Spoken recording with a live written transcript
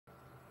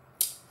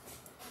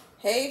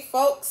Hey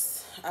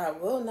folks, I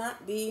will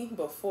not be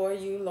before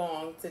you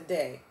long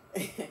today.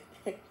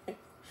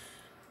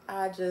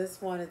 I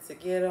just wanted to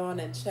get on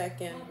and check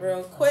in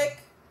real quick.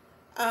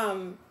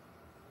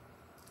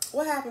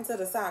 What happened to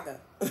the saga?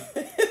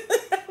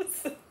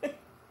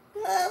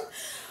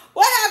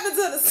 What happened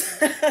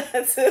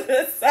to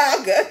the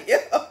saga,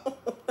 yo?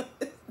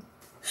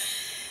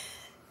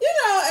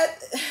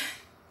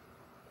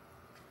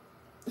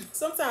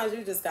 Sometimes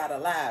you just gotta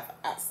laugh.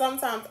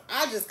 Sometimes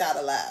I just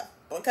gotta laugh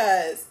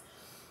because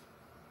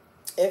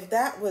if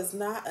that was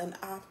not an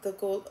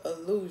optical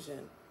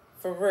illusion,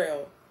 for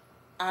real,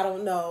 I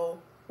don't know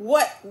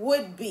what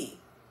would be.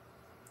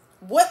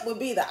 What would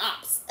be the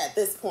ops at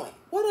this point?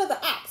 What are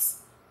the ops?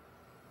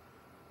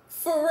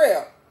 For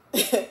real.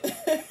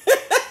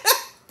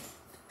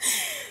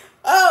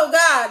 Oh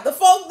God, the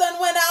folk done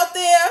went out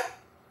there.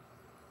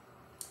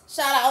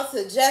 Shout out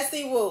to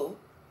Jessie Woo.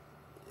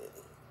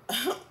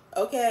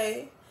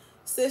 Okay,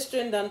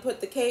 sister done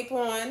put the cape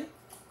on,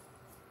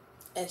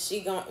 and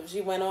she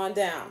went on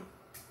down.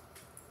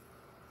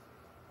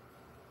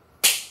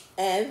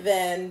 And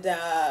then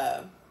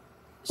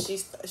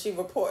she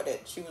reported.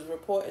 She was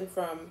reporting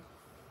from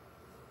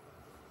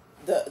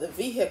the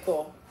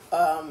vehicle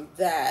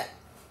that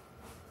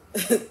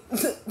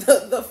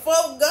the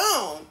folk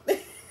gone.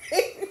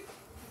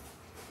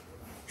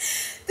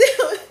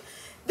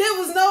 There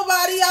was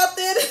nobody out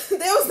there.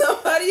 There was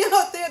nobody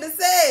out there to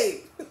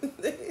save.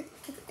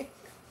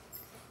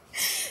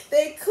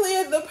 They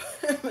cleared the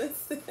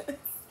premises.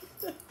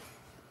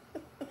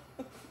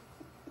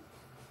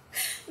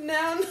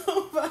 Now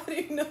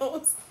nobody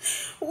knows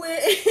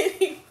where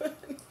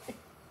anybody.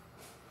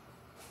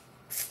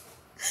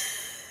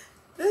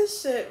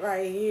 This shit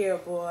right here,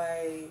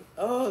 boy.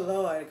 Oh,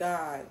 Lord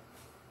God.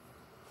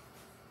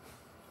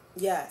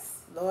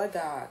 Yes, Lord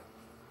God.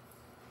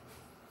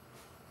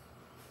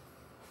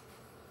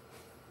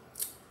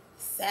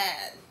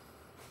 Sad.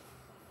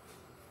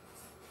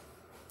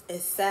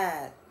 It's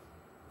sad.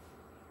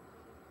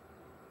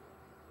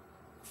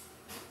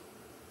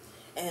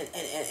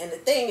 And the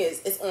thing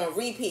is, it's on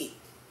repeat.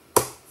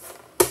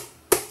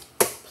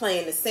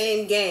 Playing the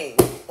same game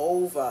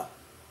over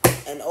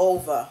and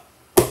over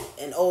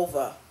and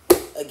over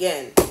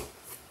again.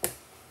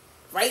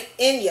 Right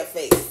in your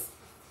face.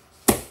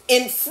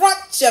 In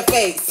front your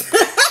face.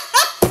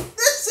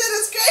 This shit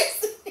is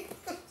crazy.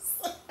 I'm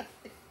sorry.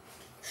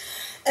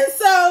 And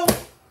so,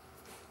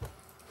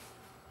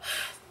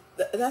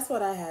 that's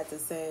what I had to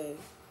say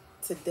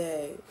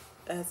today.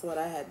 That's what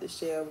I had to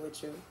share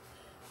with you.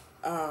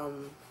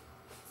 I'm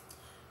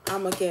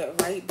going to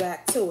get right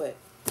back to it.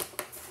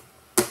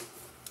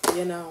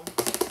 You know.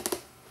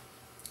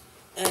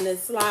 And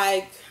it's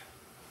like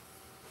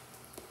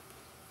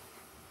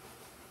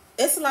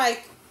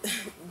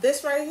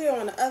this right here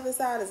on the other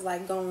side is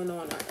like going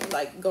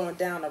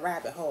down a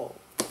rabbit hole.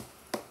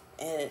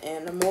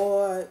 And the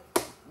more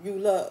you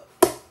look,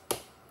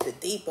 the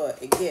deeper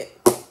it gets.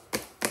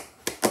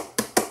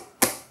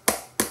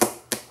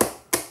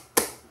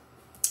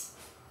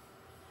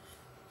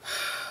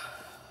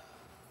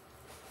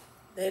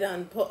 They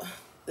done put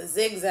the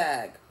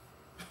zigzag.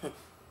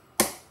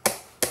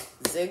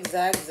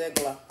 Zigzag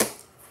Ziggler.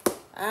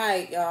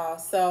 Alright, y'all.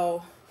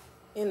 So,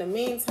 in the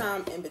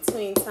meantime, in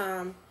between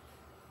time,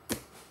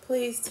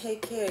 please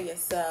take care of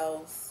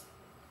yourselves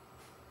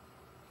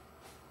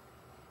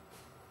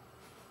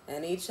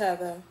and each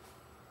other,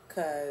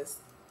 because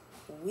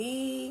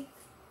we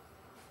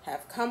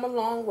have come a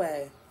long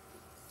way,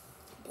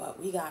 but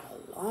we got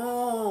a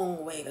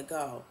long way to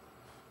go.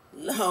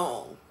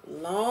 Long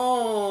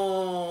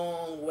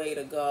way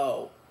to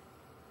go.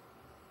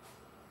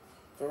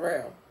 For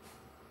real.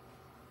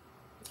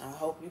 I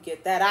hope you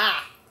get that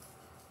eye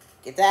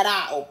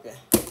open.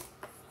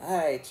 All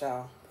right,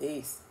 y'all.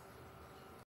 Peace.